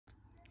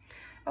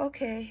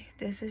Okay,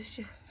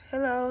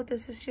 hello,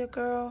 this is your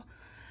girl,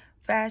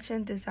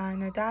 Fashion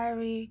Designer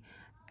Diary,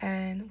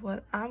 and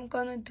what I'm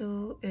gonna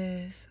do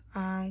is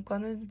I'm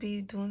gonna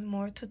be doing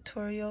more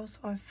tutorials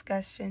on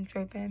sketching,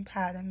 draping, and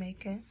pattern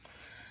making.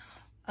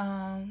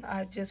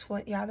 I just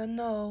want y'all to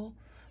know,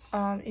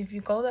 if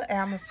you go to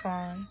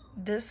Amazon,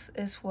 this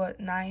is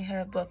what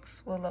 9-head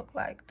books will look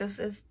like. This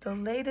is the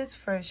latest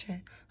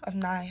version of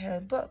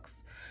 9-head books,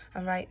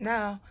 and right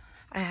now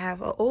I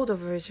have an older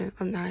version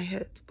of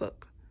 9-head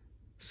book.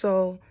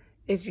 So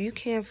if you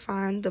can't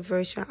find the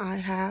version I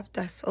have,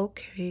 that's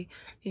okay.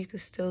 You can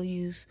still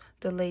use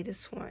the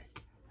latest one.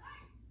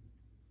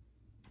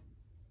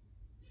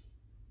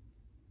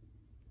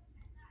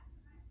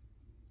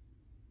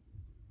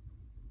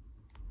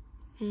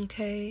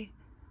 Okay.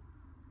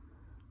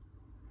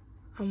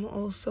 I'm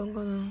also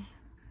gonna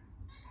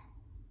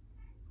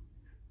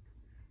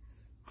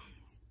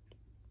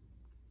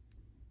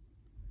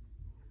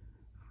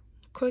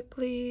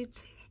quickly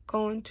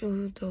go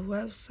into the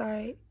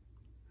website.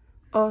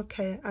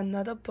 Okay,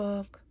 another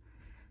book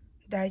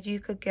that you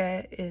could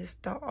get is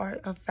The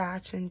Art of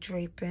Fashion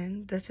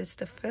Draping. This is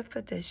the 5th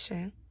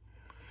edition.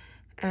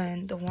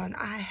 And the one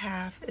I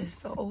have is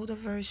the older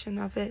version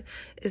of it.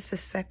 It's the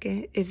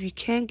 2nd. If you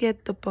can't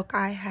get the book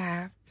I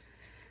have,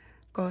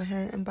 go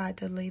ahead and buy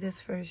the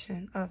latest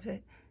version of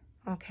it,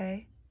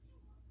 okay?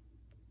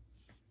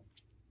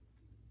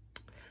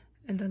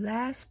 And the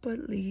last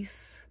but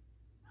least,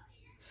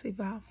 see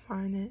if I'll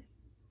find it.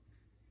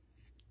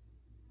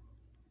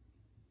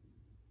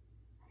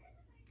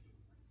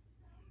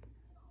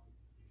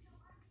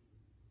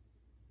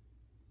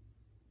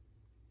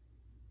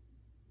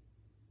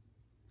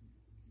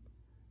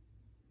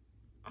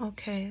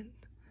 Okay,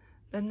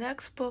 the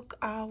next book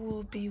I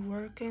will be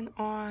working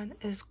on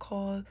is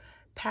called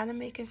Pattern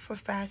Making for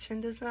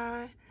Fashion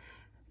Design.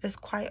 It's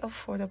quite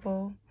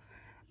affordable,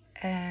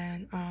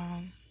 and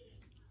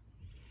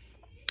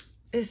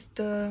it's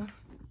the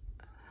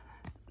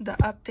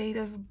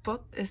updated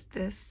book is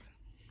this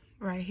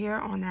right here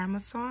on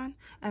Amazon,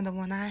 and the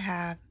one I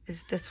have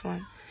is this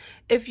one.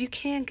 If you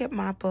can't get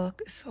my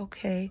book, it's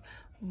okay.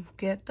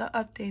 Get the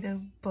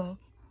updated book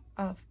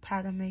of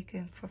Pattern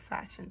Making for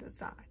Fashion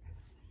Design.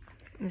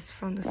 It's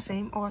from the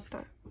same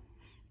author,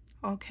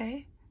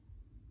 okay?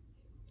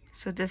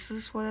 So this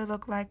is what it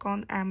looked like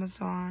on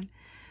Amazon.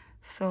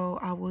 So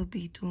I will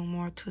be doing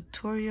more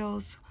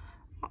tutorials.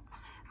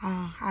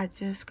 I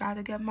just got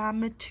to get my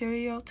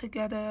material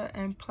together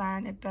and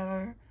plan it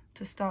better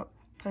to start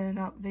putting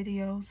up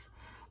videos.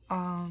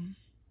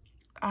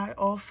 I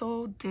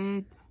also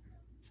did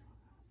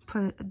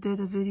a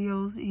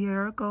video a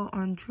year ago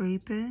on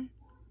draping.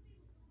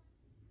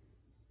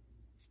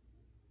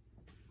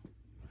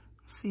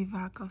 See if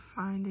I can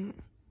find it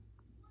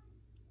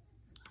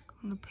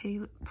on the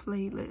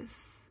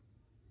playlist.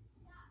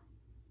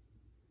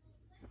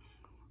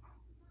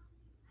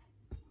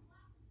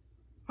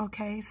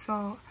 Okay,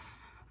 so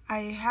I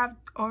have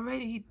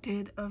already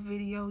did a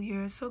video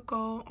years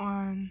ago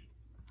on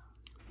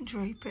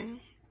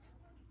draping,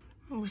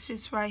 which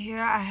is right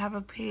here. I have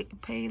a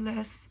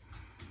playlist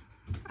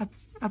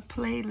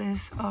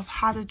of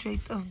how to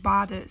drape the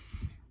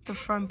bodice, the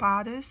front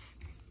bodice.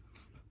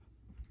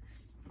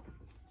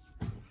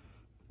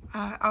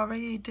 I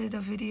already did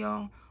a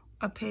video,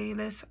 a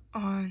playlist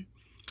on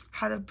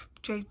how to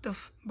drape the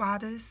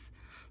bodice,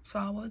 so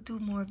I will do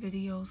more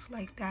videos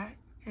like that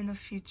in the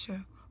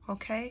future,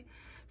 okay?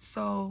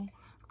 So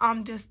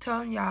I'm just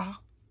telling y'all,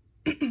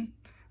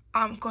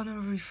 I'm gonna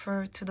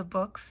refer to the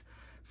books.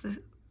 So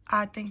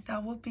I think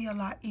that would be a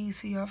lot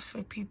easier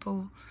for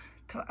people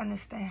to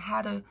understand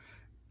how to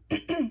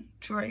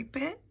drape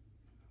it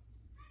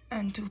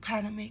and do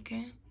pattern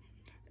making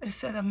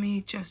instead of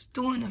me just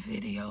doing a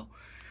video.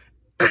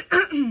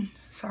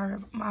 Sorry,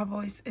 my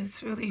voice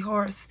is really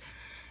hoarse.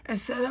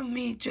 Instead of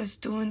me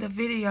just doing the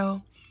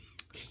video,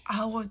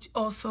 I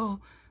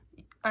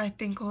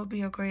think it would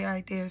be a great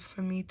idea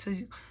for me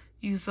to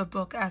use a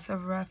book as a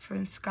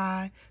reference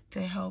guide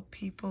to help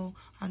people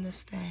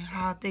understand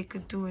how they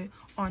could do it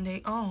on their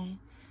own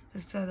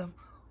instead of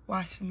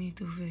watching me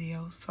do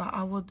videos. So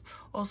I would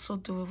also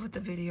do it with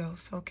the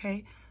videos,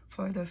 okay,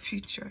 for the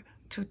future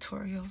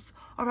tutorials.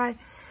 All right,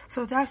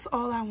 so that's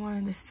all I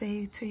wanted to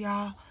say to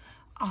y'all.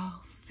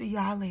 I'll see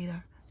y'all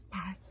later.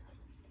 Bye.